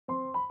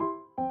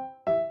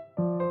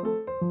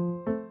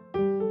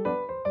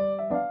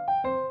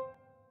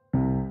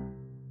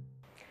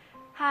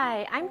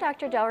Hi, I'm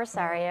Dr. Del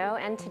Rosario,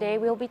 and today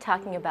we'll be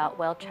talking about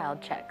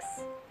well-child checks.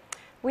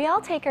 We all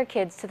take our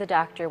kids to the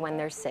doctor when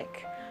they're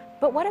sick,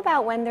 but what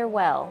about when they're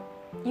well?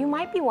 You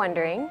might be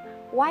wondering,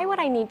 why would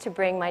I need to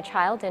bring my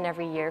child in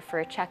every year for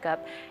a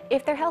checkup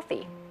if they're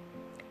healthy?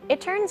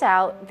 It turns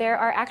out there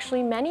are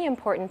actually many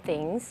important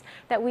things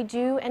that we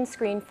do and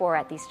screen for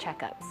at these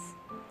checkups.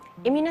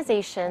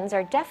 Immunizations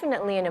are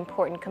definitely an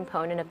important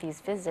component of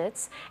these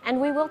visits,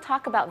 and we will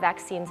talk about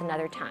vaccines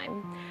another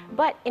time.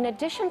 But in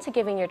addition to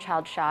giving your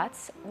child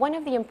shots, one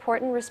of the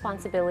important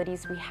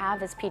responsibilities we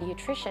have as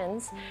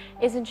pediatricians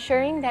is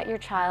ensuring that your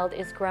child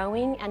is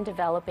growing and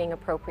developing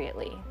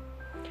appropriately.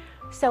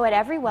 So at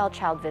every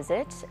well-child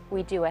visit,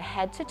 we do a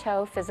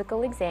head-to-toe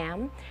physical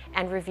exam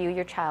and review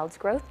your child's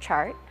growth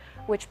chart,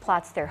 which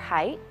plots their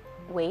height,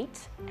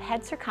 weight,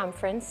 head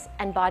circumference,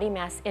 and body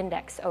mass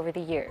index over the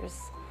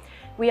years.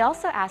 We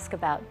also ask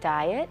about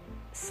diet,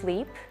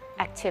 sleep,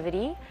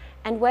 activity,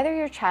 and whether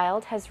your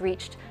child has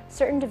reached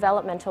certain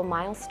developmental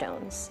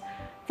milestones.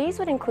 These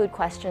would include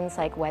questions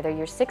like whether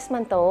your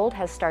 6-month-old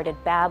has started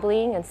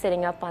babbling and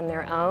sitting up on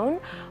their own,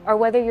 or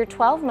whether your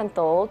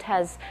 12-month-old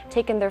has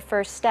taken their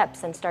first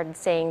steps and started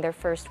saying their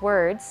first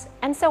words,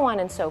 and so on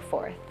and so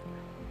forth.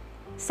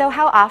 So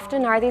how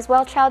often are these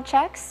well-child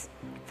checks?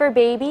 For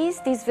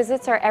babies, these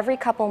visits are every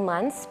couple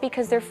months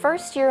because their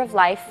first year of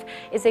life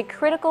is a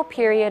critical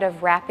period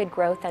of rapid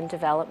growth and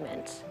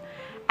development.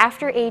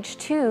 After age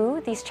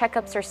 2, these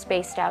checkups are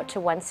spaced out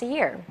to once a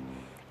year.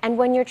 And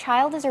when your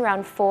child is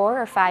around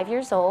 4 or 5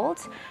 years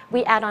old,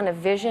 we add on a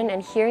vision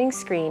and hearing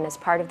screen as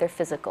part of their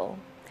physical.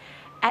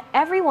 At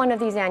every one of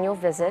these annual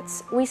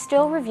visits, we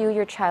still review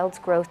your child's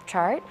growth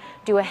chart,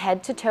 do a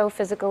head-to-toe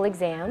physical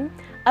exam,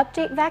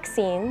 update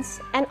vaccines,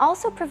 and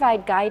also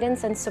provide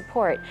guidance and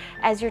support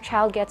as your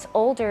child gets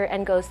older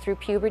and goes through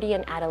puberty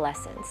and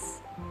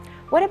adolescence.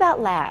 What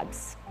about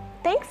labs?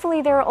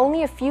 Thankfully, there are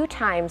only a few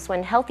times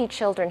when healthy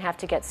children have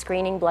to get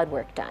screening blood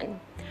work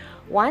done.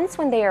 Once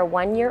when they are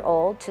 1 year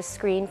old to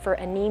screen for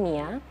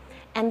anemia,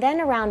 and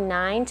then around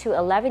 9 to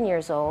 11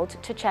 years old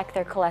to check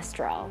their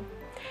cholesterol.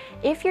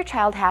 If your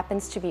child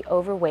happens to be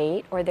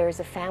overweight or there is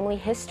a family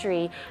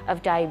history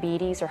of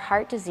diabetes or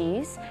heart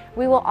disease,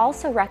 we will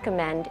also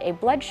recommend a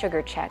blood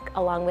sugar check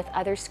along with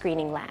other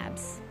screening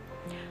labs.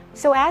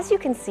 So as you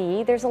can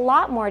see, there's a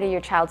lot more to your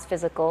child's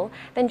physical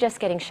than just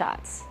getting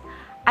shots.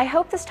 I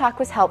hope this talk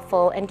was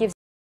helpful and gives